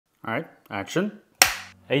All right, action.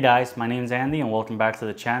 Hey guys, my name is Andy and welcome back to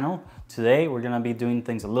the channel. Today we're gonna be doing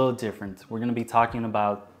things a little different. We're gonna be talking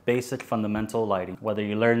about basic fundamental lighting. Whether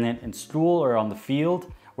you learn it in school or on the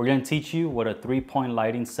field, we're gonna teach you what a 3-point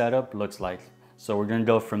lighting setup looks like. So we're gonna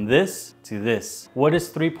go from this to this. What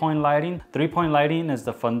is 3-point lighting? 3-point lighting is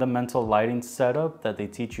the fundamental lighting setup that they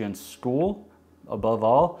teach you in school, above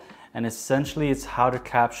all. And essentially it's how to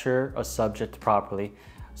capture a subject properly.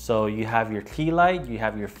 So you have your key light, you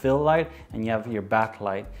have your fill light, and you have your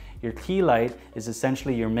backlight. Your key light is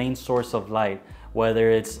essentially your main source of light, whether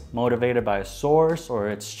it's motivated by a source or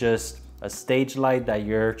it's just a stage light that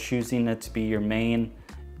you're choosing it to be your main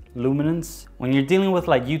luminance. When you're dealing with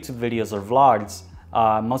like YouTube videos or vlogs,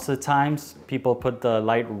 most of the times people put the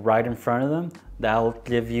light right in front of them. That'll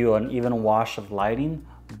give you an even wash of lighting.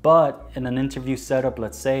 But in an interview setup,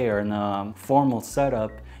 let's say, or in a formal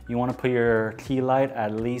setup, you want to put your key light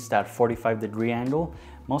at least at 45-degree angle.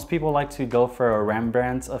 Most people like to go for a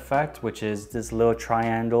Rembrandt effect, which is this little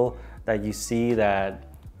triangle that you see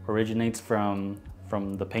that originates from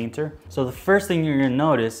the painter. So the first thing you're going to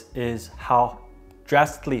notice is how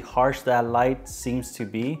drastically harsh that light seems to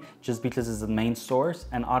be just because it's the main source,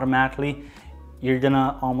 and automatically you're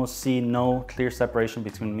gonna almost see no clear separation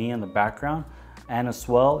between me and the background. And as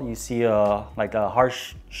well, you see like a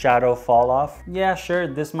harsh shadow fall off. Yeah, sure,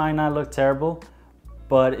 this might not look terrible,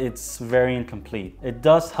 but it's very incomplete. It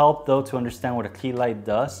does help though to understand what a key light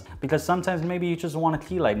does, because sometimes maybe you just want a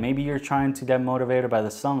key light. Maybe you're trying to get motivated by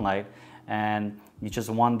the sunlight and you just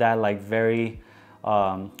want that like very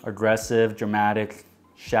aggressive, dramatic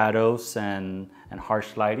shadows and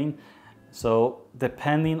harsh lighting. So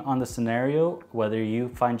depending on the scenario, whether you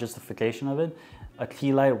find justification of it, a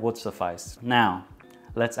key light would suffice. Now,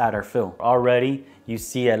 let's add our fill. Already, you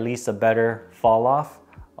see at least a better fall off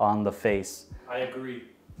on the face. I agree.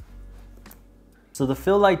 So the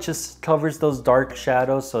fill light just covers those dark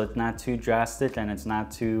shadows so it's not too drastic and it's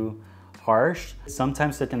not too harsh.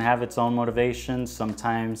 Sometimes it can have its own motivation.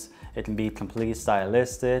 Sometimes it can be completely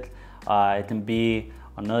stylistic. It can be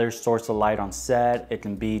another source of light on set. It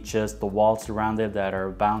can be just the walls around it that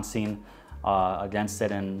are bouncing against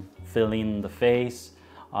it and filling the face.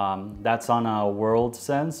 That's on a world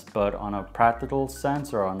sense, but on a practical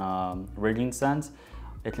sense or on a rigging sense,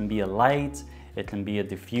 it can be a light, it can be a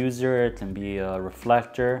diffuser, it can be a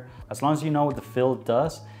reflector. As long as you know what the fill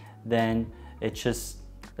does, then it's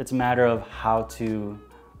a matter of how to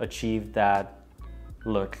achieve that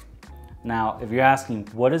look. Now, if you're asking,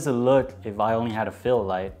 what does it look if I only had a fill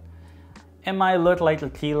light? It might look like a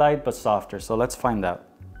key light, but softer. So let's find out.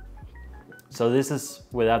 So this is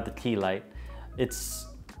without the key light. It's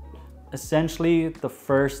essentially the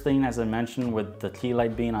first thing, as I mentioned, with the key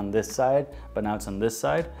light being on this side, but now it's on this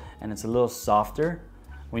side, and it's a little softer.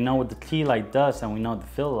 We know what the key light does, and we know what the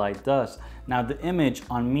fill light does. Now the image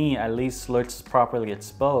on me at least looks properly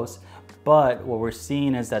exposed, but what we're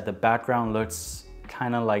seeing is that the background looks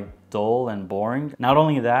kind of like dull and boring. Not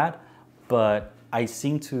only that, but I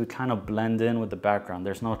seem to kind of blend in with the background.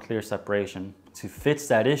 There's no clear separation. To fix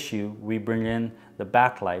that issue, we bring in the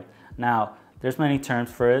backlight. Now, there's many terms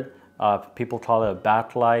for it. People call it a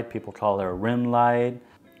backlight, people call it a rim light.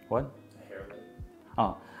 What? A hair light.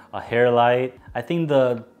 Oh, a hair light. I think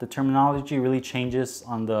the terminology really changes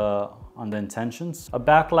on the intentions. A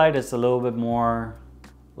backlight is a little bit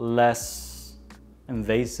less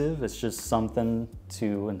invasive. It's just something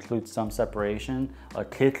to include some separation. A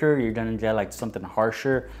kicker, you're gonna get like something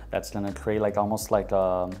harsher that's gonna create like almost like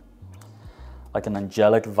an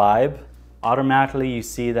angelic vibe. Automatically you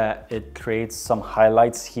see that it creates some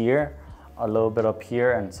highlights here, a little bit up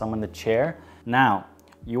here, and some in the chair. Now,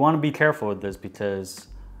 you want to be careful with this because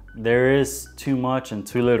there is too much and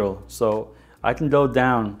too little. So I can go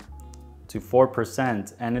down to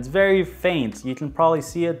 4% and it's very faint. You can probably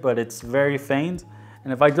see it, but it's very faint.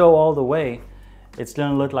 And if I go all the way, it's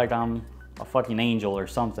gonna look like I'm a fucking angel or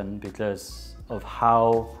something because of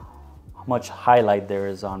how much highlight there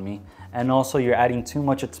is on me. And also you're adding too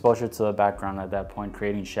much exposure to the background at that point,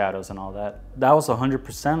 creating shadows and all that. That was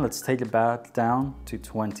 100%, let's take it back down to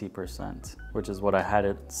 20%, which is what I had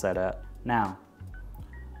it set at. Now,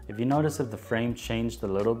 if you notice if the frame changed a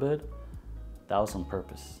little bit, that was on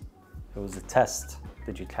purpose. It was a test.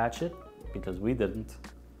 Did you catch it? Because we didn't.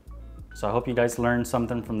 So I hope you guys learned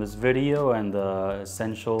something from this video and the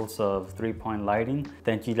essentials of 3-point lighting.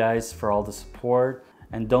 Thank you guys for all the support.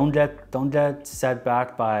 And don't get set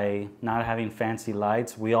back by not having fancy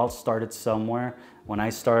lights. We all started somewhere. When I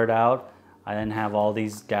started out, I didn't have all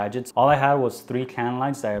these gadgets. All I had was 3 can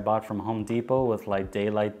lights that I bought from Home Depot with like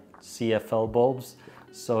daylight CFL bulbs.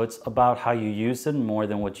 So it's about how you use it more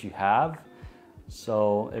than what you have.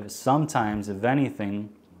 So sometimes, if anything,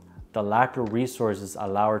 the lack of resources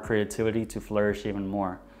allow our creativity to flourish even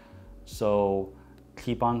more. So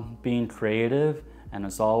keep on being creative, and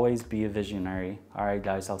as always, be a visionary. All right,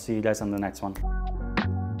 guys, I'll see you guys on the next one.